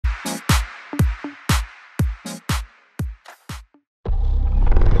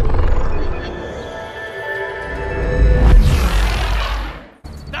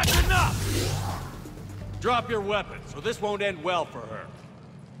drop your weapons, or this won't end well for her.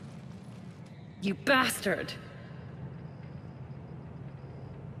 You bastard!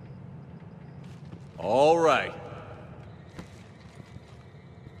 All right.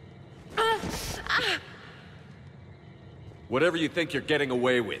 Whatever you think you're getting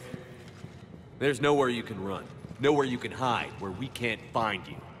away with, there's nowhere you can run. Nowhere you can hide where we can't find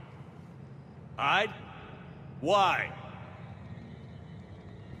you. Hide? Why?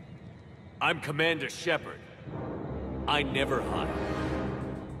 I'm Commander Shepard. I never hide.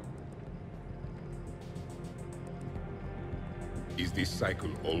 Is this cycle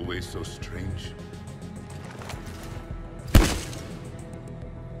always so strange?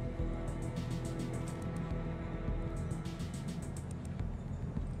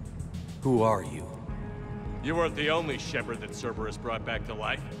 Who are you? You weren't the only Shepard that Cerberus brought back to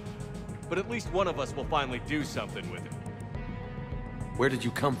life. But at least one of us will finally do something with it. Where did you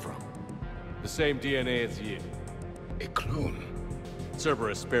come from? The same DNA as you. A clone?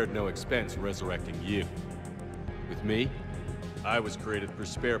 Cerberus spared no expense resurrecting you. With me, I was created for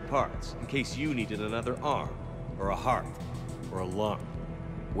spare parts, in case you needed another arm, or a heart, or a lung.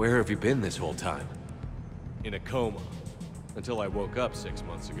 Where have you been this whole time? In a coma, until I woke up 6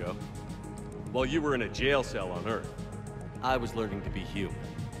 months ago. While you were in a jail cell on Earth, I was learning to be human.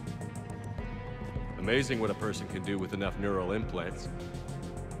 Amazing what a person can do with enough neural implants.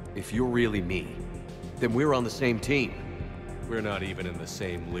 If you're really me, then we're on the same team. We're not even in the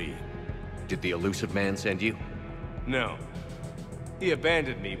same league. Did the elusive man send you? No. He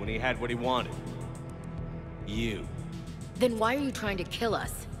abandoned me when he had what he wanted. You. Then why are you trying to kill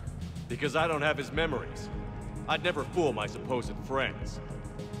us? Because I don't have his memories. I'd never fool my supposed friends.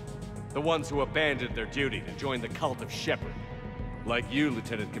 The ones who abandoned their duty to join the cult of Shepard. Like you,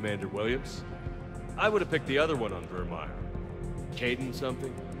 Lieutenant Commander Williams. I would have picked the other one on Vermeer. Caden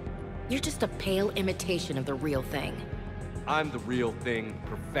something? You're just a pale imitation of the real thing. I'm the real thing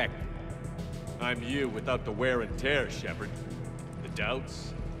perfected. I'm you without the wear and tear, Shepard. The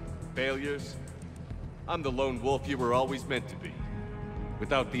doubts, failures. I'm the lone wolf you were always meant to be.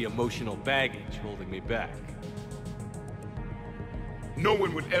 Without the emotional baggage holding me back. No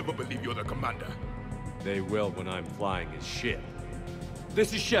one would ever believe you're the commander. They will when I'm flying his ship.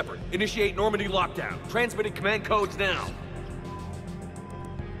 This is Shepard. Initiate Normandy lockdown. Transmitting command codes now.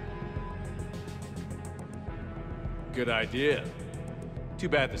 Good idea. Too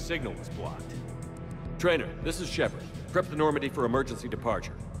bad the signal was blocked. Trainer, this is Shepard. Prep the Normandy for emergency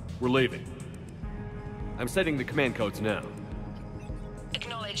departure. We're leaving. I'm setting the command codes now.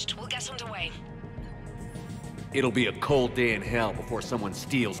 Acknowledged. We'll get underway. It'll be a cold day in hell before someone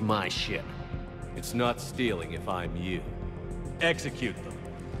steals my ship. It's not stealing if I'm you. Execute them.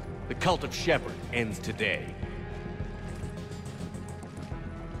 The cult of Shepard ends today.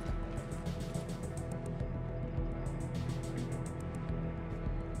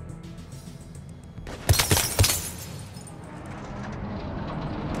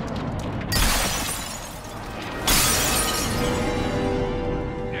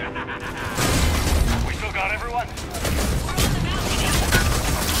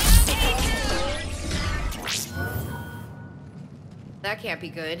 That can't be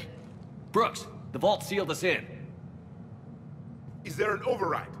good. Brooks, the vault sealed us in. Is there an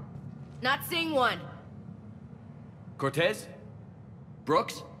override? Not seeing one. Cortez?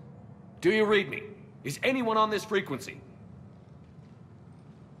 Brooks? Do you read me? Is anyone on this frequency?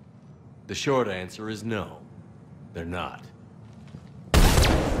 The short answer is no. They're not.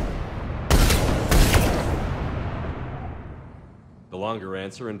 The longer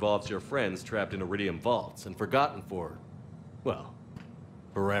answer involves your friends trapped in Iridium vaults and forgotten for, well,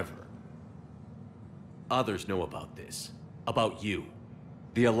 forever. Others know about this. About you.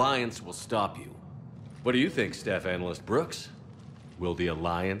 The Alliance will stop you. What do you think, Staff Analyst Brooks? Will the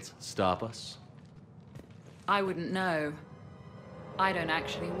Alliance stop us? I wouldn't know. I don't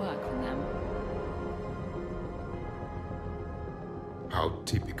actually work for them. How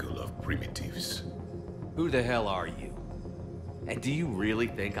typical of primitives. Who the hell are you? And do you really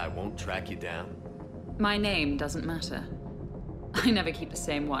think I won't track you down? My name doesn't matter. I never keep the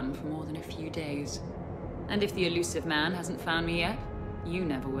same one for more than a few days. And if the elusive man hasn't found me yet, you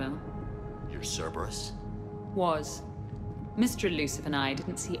never will. You're Cerberus? Was. Mr. Elusive and I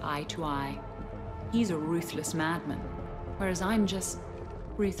didn't see eye to eye. He's a ruthless madman, whereas I'm just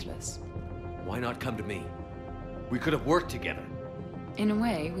ruthless. Why not come to me? We could have worked together. In a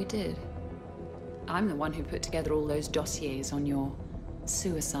way, we did. I'm the one who put together all those dossiers on your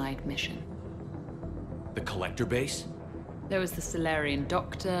suicide mission. The Collector base? There was the Solarian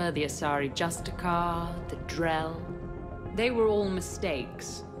Doctor, the Asari Justicar, the Drell. They were all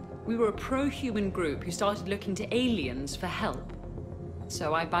mistakes. We were a pro-human group who started looking to aliens for help.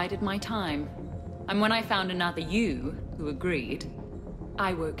 So I bided my time. And when I found another you, who agreed,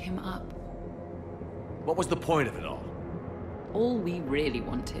 I woke him up. What was the point of it all? All we really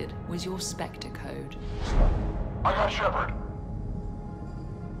wanted was your Spectre code. I got Shepard.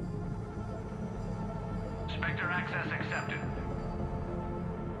 Spectre access accepted.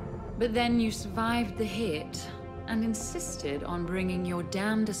 But then you survived the hit and insisted on bringing your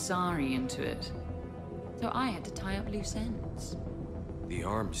damned Asari into it. So I had to tie up loose ends. The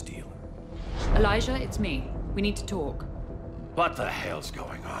arms dealer. Elijah, it's me. We need to talk. What the hell's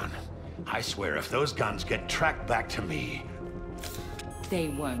going on? I swear if those guns get tracked back to me... They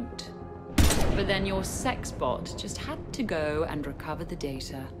won't. But then your sex bot just had to go and recover the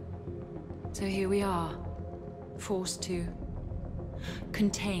data. So here we are, forced to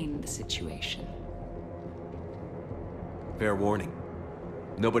contain the situation. Fair warning.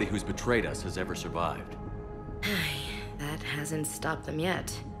 Nobody who's betrayed us has ever survived. That hasn't stopped them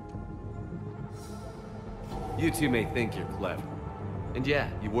yet. You two may think you're clever. And yeah,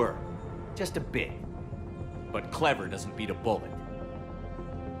 you were. Just a bit. But clever doesn't beat a bullet.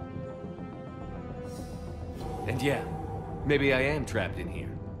 And yeah, maybe I am trapped in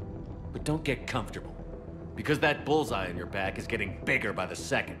here. But don't get comfortable. Because that bullseye on your back is getting bigger by the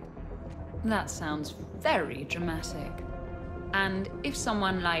second. That sounds very dramatic. And if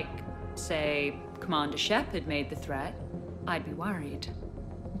someone like, say, Commander Shepard made the threat, I'd be worried.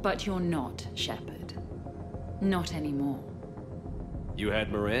 But you're not Shepard. Not anymore. You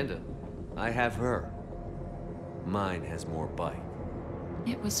had Miranda. I have her. Mine has more bite.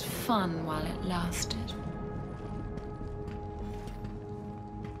 It was fun while it lasted.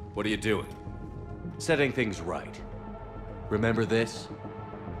 What are you doing? Setting things right. Remember this?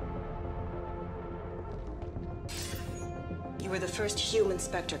 You were the first human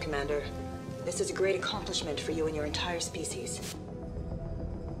Spectre, Commander. This is a great accomplishment for you and your entire species.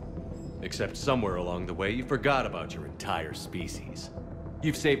 Except somewhere along the way, you forgot about your entire species.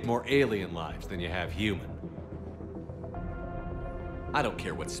 You've saved more alien lives than you have human. I don't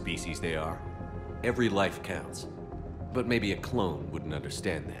care what species they are. Every life counts. But maybe a clone wouldn't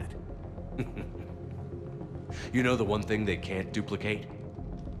understand that. You know the one thing they can't duplicate?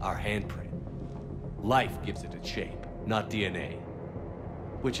 Our handprint. Life gives it its shape, not DNA.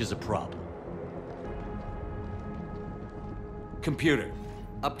 Which is a problem. Computer,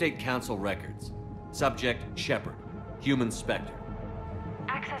 update Council records. Subject, Shepard. Human Spectre.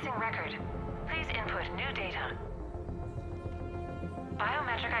 Accessing record. Please input new data.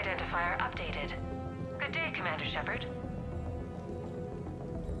 Biometric identifier updated. Good day, Commander Shepard.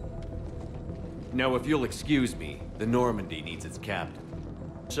 Now, if you'll excuse me, the Normandy needs its captain.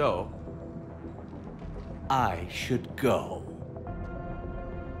 So, I should go.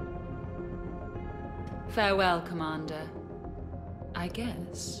 Farewell, Commander. I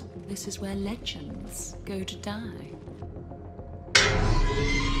guess this is where legends go to die.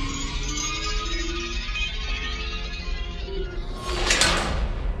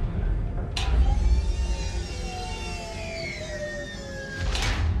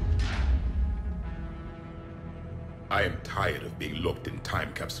 I am tired of being locked in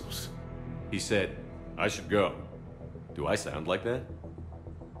time capsules. He said, I should go. Do I sound like that?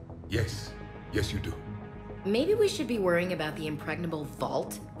 Yes. Yes, you do. Maybe we should be worrying about the impregnable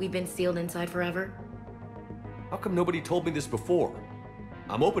vault we've been sealed inside forever? How come nobody told me this before?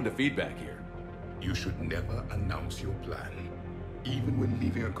 I'm open to feedback here. You should never announce your plan. Even when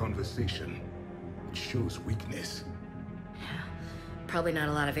leaving a conversation, it shows weakness. Probably not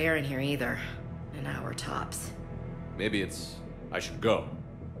a lot of air in here either. An hour tops. Maybe it's, I should go.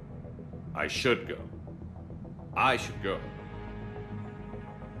 I should go. I should go.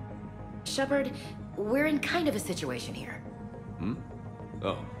 Shepard, we're in kind of a situation here. Hmm?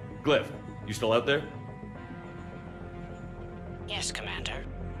 Oh, Glyph, you still out there? Yes, Commander.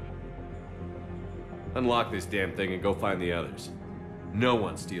 Unlock this damn thing and go find the others. No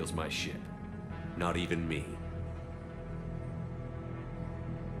one steals my ship. Not even me.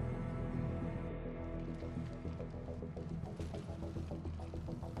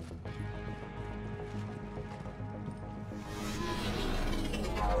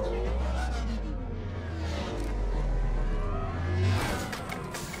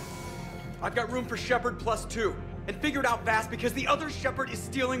 I've got room for Shepard +2, and figure it out fast because the other Shepard is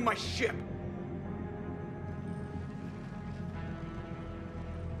stealing my ship.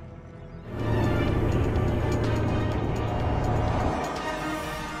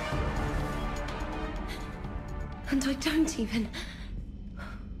 And I don't even...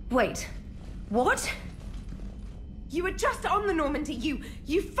 Wait, what? You were just on the Normandy.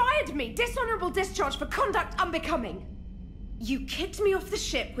 You fired me. Dishonorable discharge for conduct unbecoming. You kicked me off the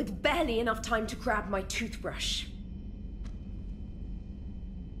ship with barely enough time to grab my toothbrush.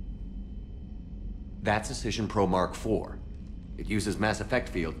 That's a Cision Pro Mark IV. It uses mass effect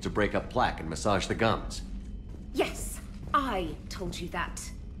fields to break up plaque and massage the gums. Yes, I told you that.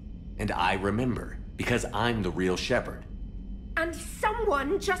 And I remember, because I'm the real Shepard. And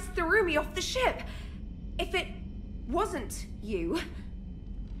someone just threw me off the ship. If it wasn't you...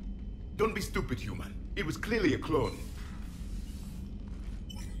 Don't be stupid, human. It was clearly a clone.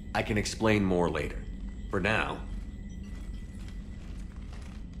 I can explain more later. For now...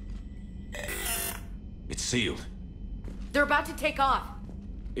 It's sealed. They're about to take off.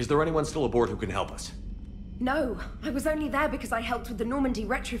 Is there anyone still aboard who can help us? No, I was only there because I helped with the Normandy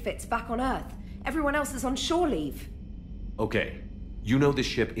retrofits back on Earth. Everyone else is on shore leave. Okay. You know this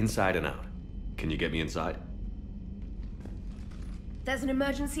ship inside and out. Can you get me inside? There's an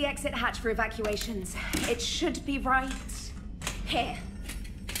emergency exit hatch for evacuations. It should be right here.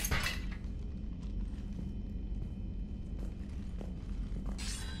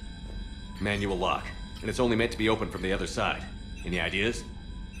 Manual lock. And it's only meant to be opened from the other side. Any ideas?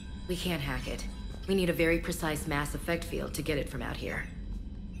 We can't hack it. We need a very precise mass effect field to get it from out here.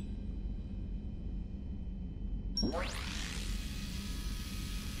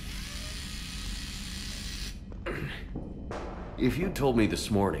 If you told me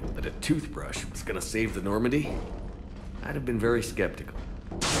this morning that a toothbrush was gonna save the Normandy, I'd have been very skeptical.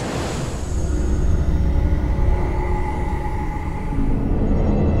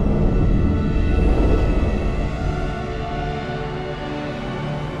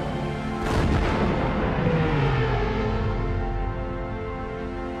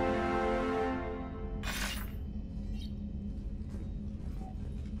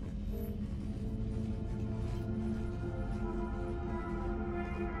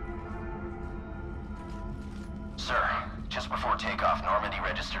 Sir, just before takeoff, Normandy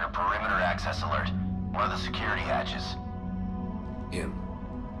registered a perimeter access alert. One of the security hatches. In?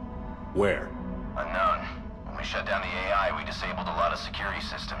 Where? Unknown. When we shut down the AI, we disabled a lot of security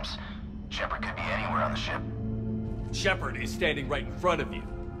systems. Shepard could be anywhere on the ship. Shepard is standing right in front of you.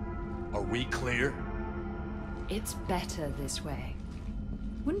 Are we clear? It's better this way.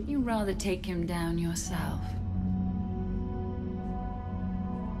 Wouldn't you rather take him down yourself?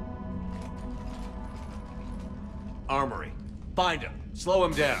 Armory. Find him. Slow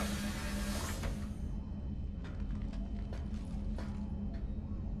him down.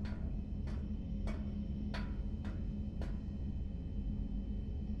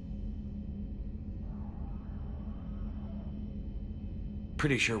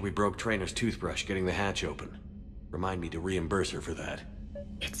 Pretty sure we broke Trainor's toothbrush getting the hatch open. Remind me to reimburse her for that.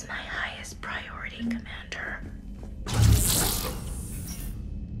 It's my highest priority, Commander.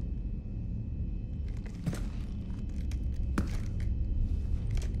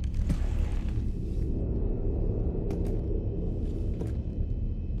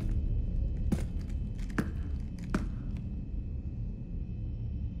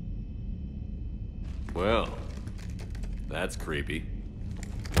 Well, that's creepy.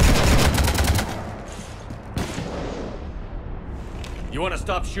 You want to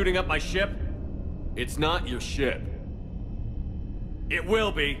stop shooting up my ship? It's not your ship. It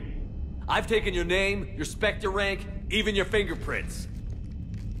will be. I've taken your name, your Spectre rank, even your fingerprints.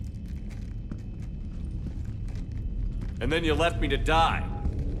 And then you left me to die.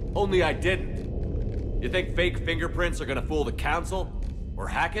 Only I didn't. You think fake fingerprints are gonna fool the Council? Or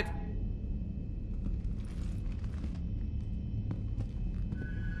hack it?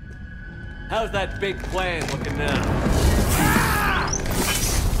 How's that big plan looking now?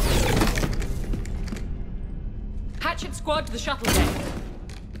 Hatchet squad to the shuttle deck.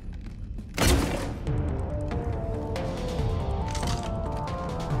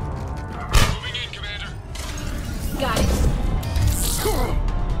 Moving in, Commander. Got it.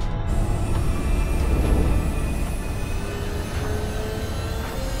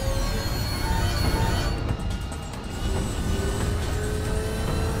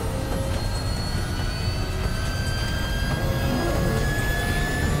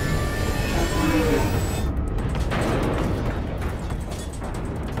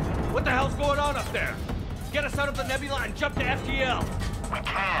 What the hell's going on up there? Get us out of the nebula and jump to FTL. We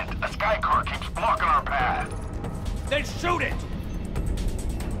can't. A Skycore keeps blocking our path. Then shoot it!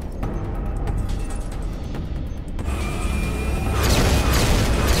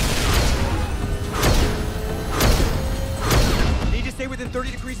 Need to stay within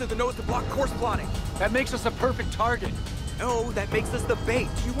 30 degrees of the nose to block course plotting. That makes us a perfect target. No, that makes us the bait.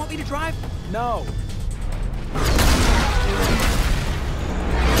 Do you want me to drive? No.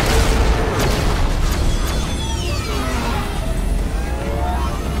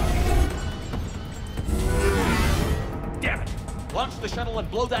 Damn it! Launch the shuttle and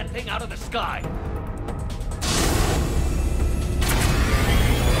blow that thing out of the sky!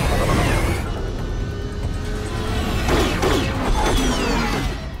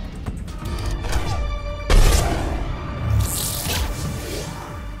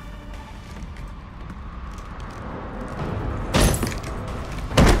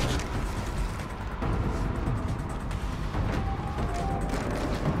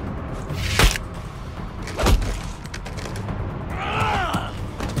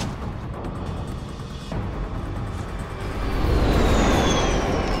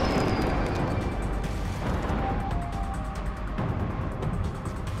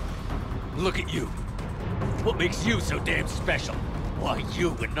 Look at you. What makes you so damn special? Why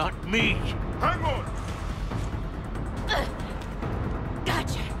you and not me? Hang on!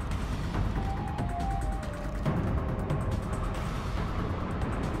 Gotcha.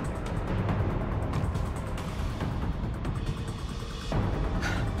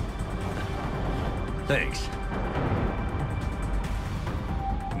 Thanks.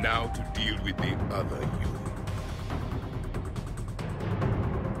 Now to deal with the other you.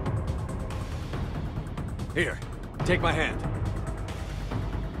 Here, take my hand.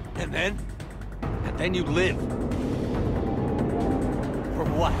 And then you live. For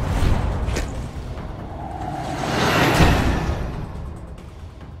what?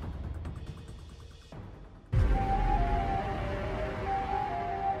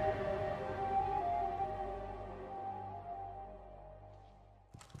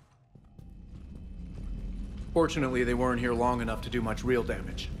 Fortunately, they weren't here long enough to do much real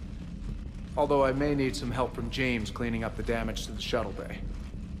damage. Although I may need some help from James cleaning up the damage to the shuttle bay.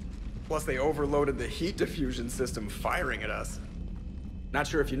 Plus they overloaded the heat diffusion system firing at us. Not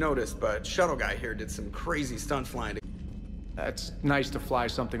sure if you noticed, but Shuttle Guy here did some crazy stunt flying. It's nice to fly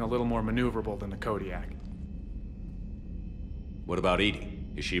something a little more maneuverable than the Kodiak. What about Edie?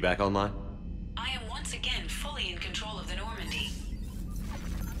 Is she back online? I am once again fully in control of the Normandy.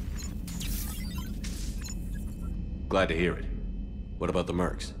 Glad to hear it. What about the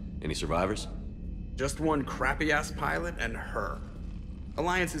Mercs? Any survivors? Just one crappy-ass pilot and her.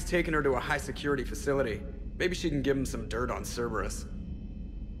 Alliance has taken her to a high-security facility. Maybe she can give him some dirt on Cerberus.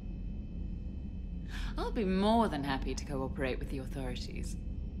 I'll be more than happy to cooperate with the authorities.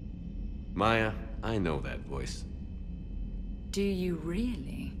 Maya, I know that voice. Do you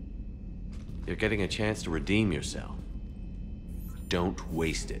really? You're getting a chance to redeem yourself. Don't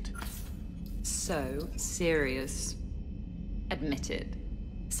waste it. So serious. Admit it.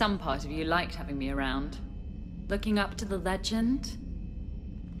 Some part of you liked having me around. Looking up to the legend.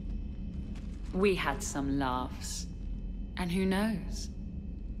 We had some laughs. And who knows?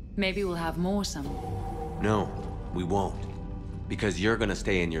 Maybe we'll have more some. No, we won't. Because you're gonna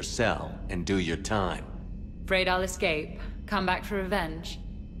stay in your cell and do your time. Afraid I'll escape, come back for revenge?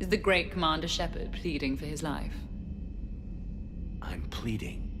 Is the great Commander Shepard pleading for his life? I'm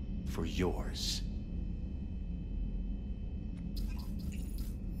pleading for yours.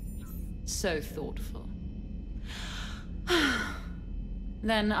 So thoughtful.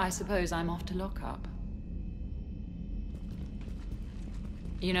 Then I suppose I'm off to lock up.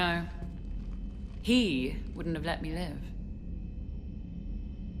 You know, he wouldn't have let me live.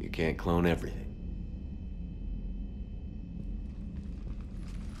 You can't clone everything.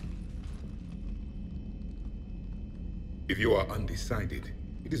 If you are undecided,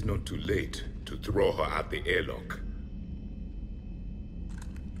 it is not too late to throw her at the airlock.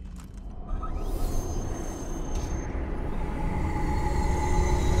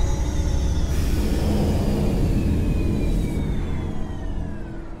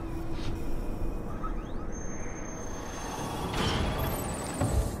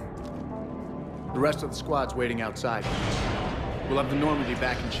 The rest of the squad's waiting outside. We'll have the Normandy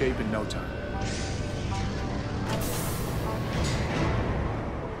back in shape in no time.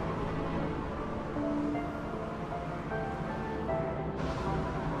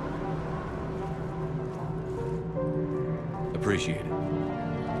 Appreciate it.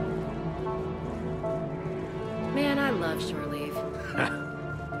 Man, I love shore leave.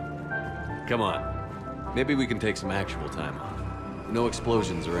 Come on. Maybe we can take some actual time off. No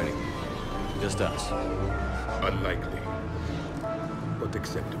explosions or anything. Just us. Unlikely, but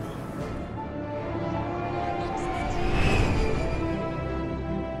acceptable.